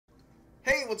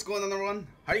what's going on everyone?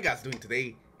 How are you guys doing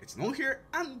today? It's Noah here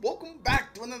and welcome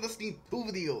back to another Steam 2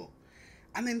 video.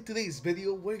 And in today's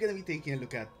video, we're going to be taking a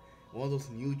look at one of those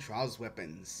new Trials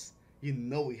weapons. You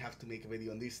know we have to make a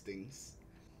video on these things.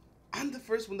 And the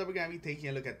first one that we're going to be taking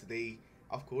a look at today,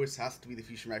 of course, has to be the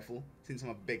fusion rifle, since I'm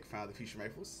a big fan of the fusion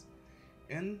rifles.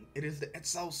 And it is the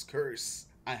Exiles Curse,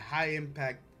 a high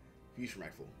impact fusion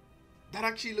rifle. That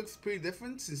actually looks pretty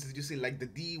different since it's using like the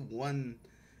D1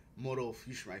 model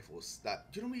fusion rifles that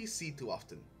you don't really see too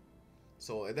often.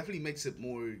 So it definitely makes it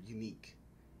more unique.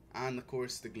 And of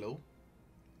course the glow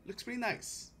looks pretty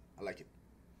nice. I like it.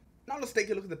 Now let's take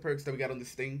a look at the perks that we got on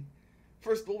this thing.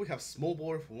 First of all, we have small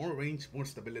bore for more range, more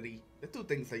stability, the two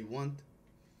things that you want.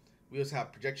 We also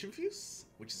have projection fuse,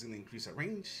 which is going to increase our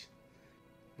range.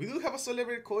 We do have a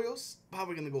celebrated coils, but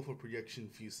we're going to go for projection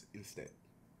fuse instead.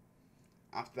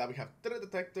 After that, we have threat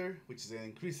detector, which is going to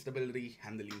increase stability,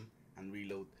 handling, and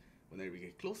reload whenever we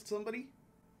get close to somebody,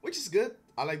 which is good.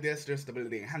 I like the extra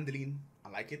stability and handling. I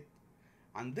like it.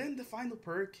 And then the final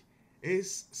perk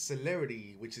is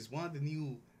celerity, which is one of the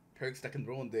new perks that can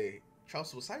roll on the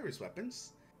Trials of Osiris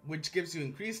weapons, which gives you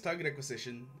increased target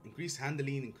acquisition, increased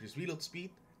handling, increased reload speed,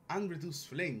 and reduced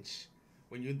flinch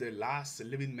when you're the last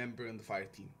living member on the fire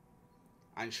team.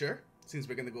 And sure, since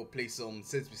we're gonna go play some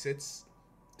 6v6,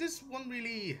 this won't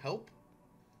really help.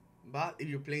 But if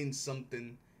you're playing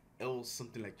something else,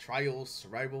 something like Trials,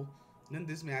 Survival, then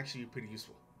this may actually be pretty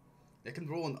useful. It can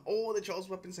roll on all the Trials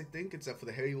weapons, I think, except for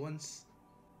the heavy ones.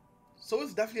 So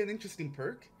it's definitely an interesting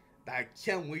perk that I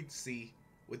can't wait to see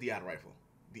with the auto rifle.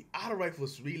 The auto rifle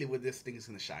is really where this thing is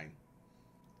gonna shine.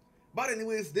 But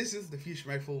anyways, this is the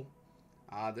fusion rifle.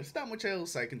 There's not much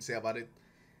else I can say about it.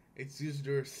 It's used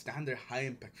your standard high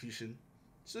impact fusion,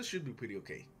 so it should be pretty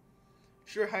okay.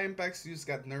 Sure, high impacts just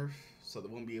got nerfed, so they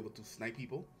won't be able to snipe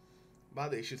people, but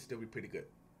they should still be pretty good.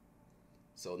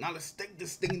 So now let's take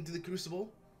this thing into the crucible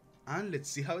and let's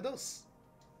see how it does.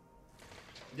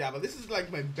 Yeah, but this is like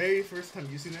my very first time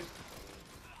using it.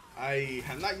 I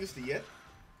have not used it yet.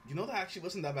 You know, that actually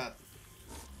wasn't that bad.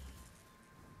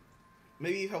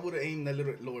 Maybe if I would have aimed a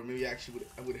little bit lower, maybe I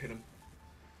would have hit him.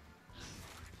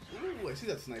 Ooh, I see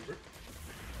that sniper.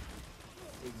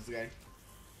 Where's this guy?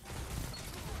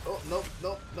 Oh, nope,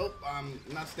 nope, nope. I'm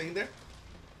not staying there.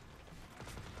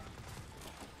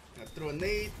 I throw a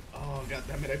nade. Oh, god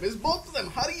damn it. I missed both of them.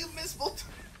 How do you miss both?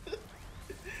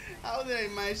 How did I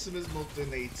manage to miss both the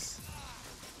nades?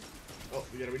 Oh,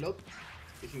 we gotta reload.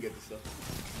 You can get this stuff.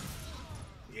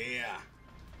 Yeah.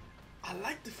 I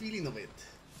like the feeling of it.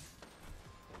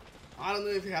 I don't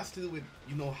know if it has to do with,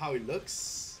 you know, how it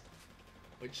looks,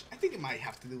 which I think it might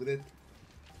have to do with it,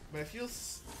 but it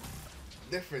feels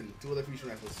different to other fusion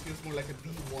rifles. It feels more like a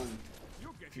D1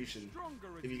 fusion,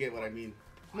 if you get what I mean.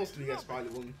 Most of you guys probably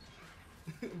won't.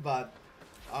 But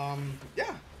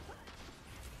yeah.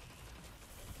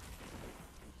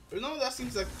 No, that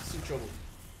seems like some trouble.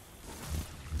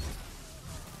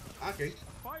 Okay.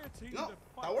 No,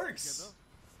 that works.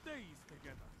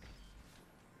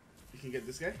 You can get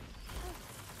this guy.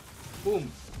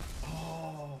 Boom.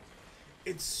 Oh,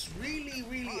 it's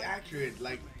really accurate.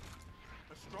 Like,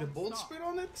 the bolt spread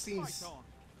on it seems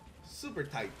super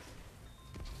tight.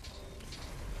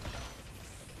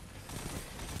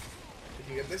 You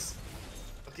can get this.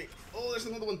 Okay. Oh, there's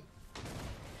another one.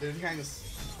 They're behind us.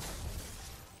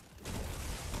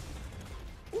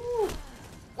 Ooh.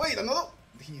 Wait, another.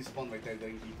 He spawned right there,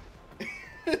 didn't he?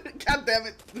 God damn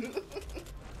it.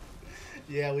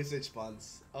 Yeah, we switched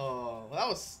spawns. Oh,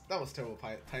 well, that was terrible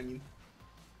timing.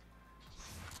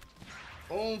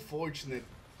 Unfortunate.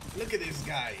 Look at this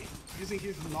guy using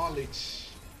his knowledge.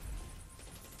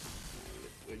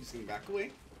 We're just gonna back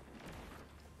away.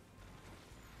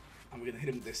 And we're gonna hit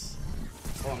him with this.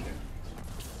 Oh, I'm dead.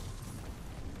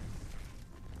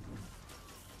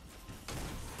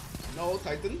 No,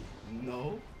 Titan.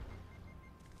 No.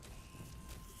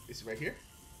 Is he right here?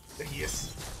 There he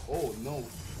is. Oh no.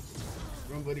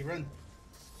 Run, buddy, run.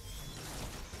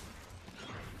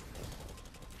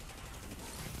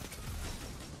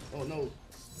 Oh no.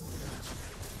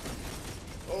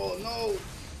 Oh no.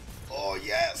 Oh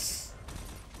yes.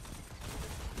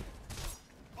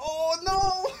 Oh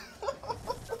no.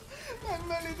 My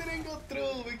money didn't go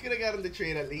through. We could have gotten the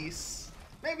trade at least.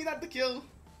 Maybe not the kill,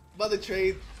 but the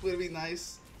trade would be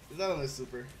nice. Is that another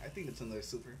super? I think it's another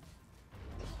super.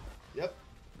 Yep.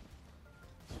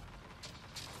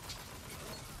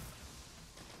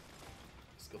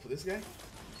 Let's go for this guy.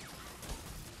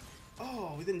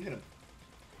 Oh, we didn't hit him.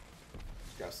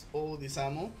 Grabs all this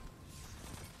ammo.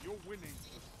 You're winning.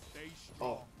 Stay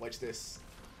strong. Oh, watch this.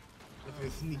 Look at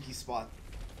this sneaky spot.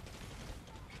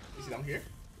 Is he down here?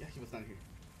 Yeah, he was down here.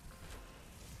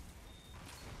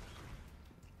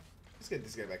 get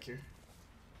this guy back here.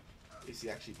 Is he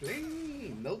actually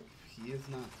playing? Nope, he is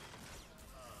not.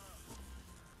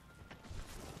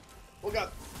 Oh god,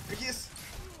 there he is.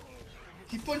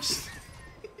 He punched.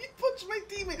 He punched my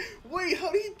teammate. Wait,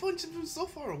 how did he punch him from so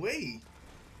far away?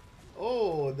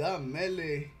 Oh, that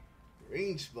melee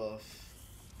range buff.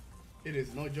 It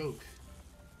is no joke.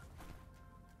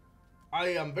 I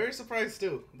am very surprised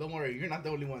too. Don't worry, you're not the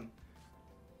only one.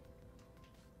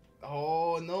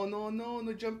 Oh,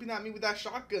 no jumping at me with that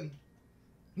shotgun.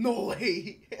 No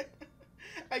way.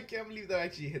 I can't believe that I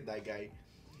actually hit that guy.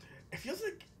 It feels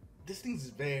like this thing's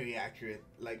very accurate.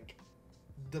 Like,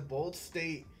 the bolts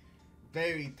stay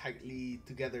very tightly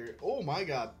together. Oh my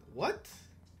god. What?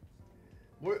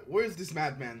 Where's this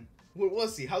madman? Where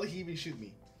was he? How did he even shoot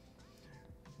me?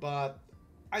 But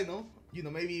I know, you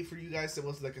know, maybe for you guys it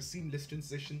was like a seamless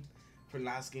transition from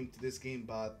last game to this game,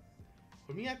 but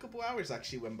for me a couple hours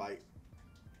actually went by.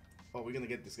 Oh, we're gonna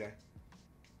get this guy.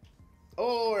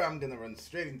 Or I'm gonna run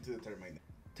straight into the termite.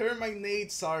 Termite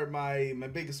nades are my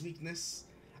biggest weakness.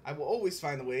 I will always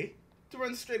find a way to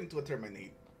run straight into a termite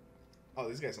nade. Oh,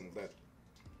 this guy's almost dead.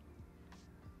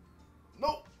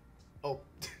 No! Oh.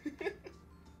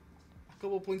 A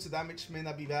couple points of damage may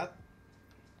not be bad.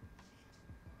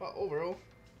 But overall,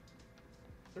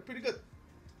 they're pretty good.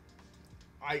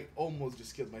 I almost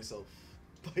just killed myself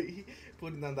by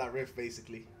putting on that rift,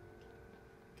 basically.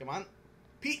 Come on.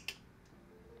 Peek!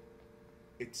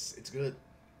 It's good.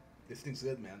 This thing's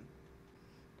good, man.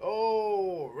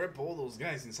 Oh, rip all those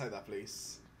guys inside that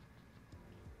place.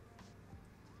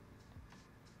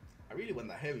 I really want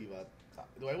that heavy, but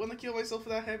do I want to kill myself for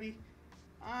that heavy?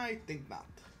 I think not.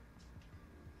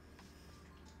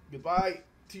 Goodbye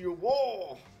to your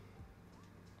wall.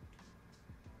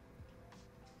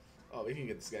 Oh, we can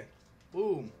get this guy.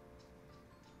 Boom.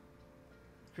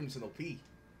 Crimson OP.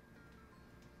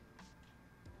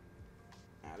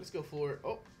 Alright, let's go for...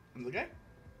 Oh, another guy.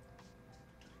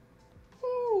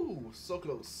 Ooh, so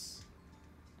close.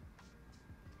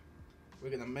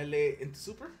 We're gonna melee into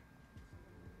super.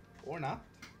 Or not.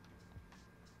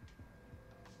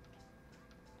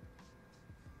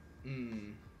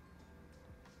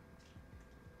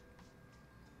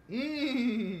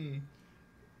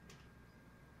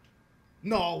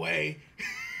 No way.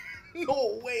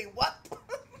 No way. What?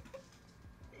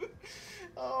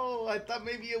 Oh, I thought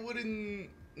maybe it wouldn't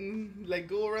like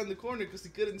go around the corner because he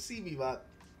couldn't see me, but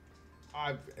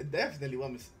I definitely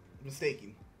was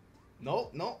mistaken. No,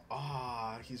 no.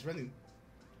 Ah, he's running.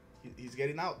 He's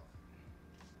getting out.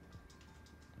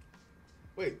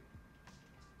 Wait.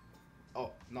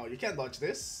 Oh, no, you can't dodge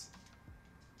this.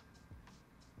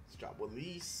 Let's drop one of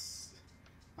these.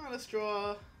 Oh, let's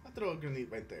throw a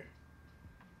grenade right there.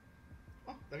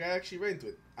 Oh, the guy actually ran into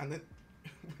it. And then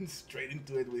went straight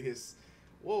into it with his...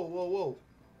 Whoa, whoa, whoa.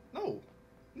 No.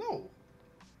 No.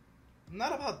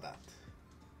 Not about that.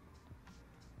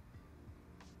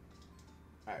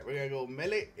 Alright, we're gonna go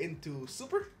melee into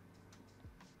super.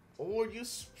 Or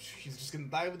he's just gonna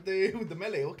die with the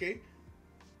melee, okay.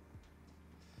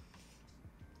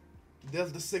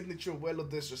 There's the signature well of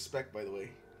disrespect, by the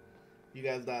way. You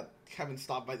guys that haven't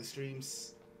stopped by the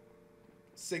streams.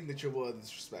 Signature well of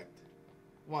disrespect.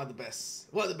 One of the best.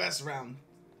 One of the best around.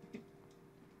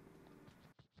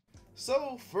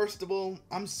 So, first of all,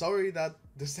 I'm sorry that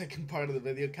the second part of the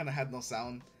video kind of had no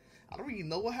sound. I don't really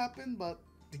know what happened, but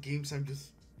the game sound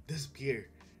just disappeared.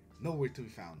 Nowhere to be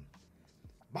found.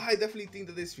 But I definitely think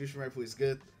that this fusion rifle is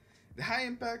good. The high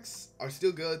impacts are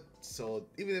still good, so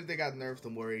even if they got nerfed,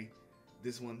 don't worry.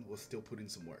 This one will still put in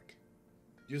some work.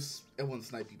 Just, it won't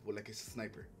snipe people like it's a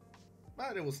sniper.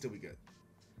 But it will still be good.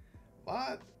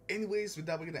 But anyways, with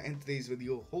that, we're going to end today's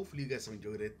video. Hopefully you guys have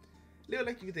enjoyed it. Leave a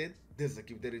like if you did, dislike if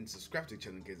you did, and subscribe to the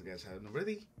channel in case you guys haven't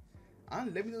already.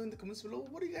 And let me know in the comments below,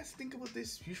 what do you guys think about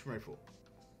this fusion rifle?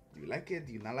 Do you like it?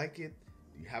 Do you not like it?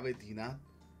 Do you have it? Do you not?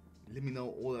 Let me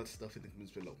know all that stuff in the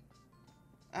comments below.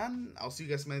 And I'll see you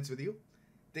guys in my next video.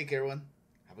 Take care, everyone.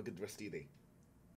 Have a good rest of your day.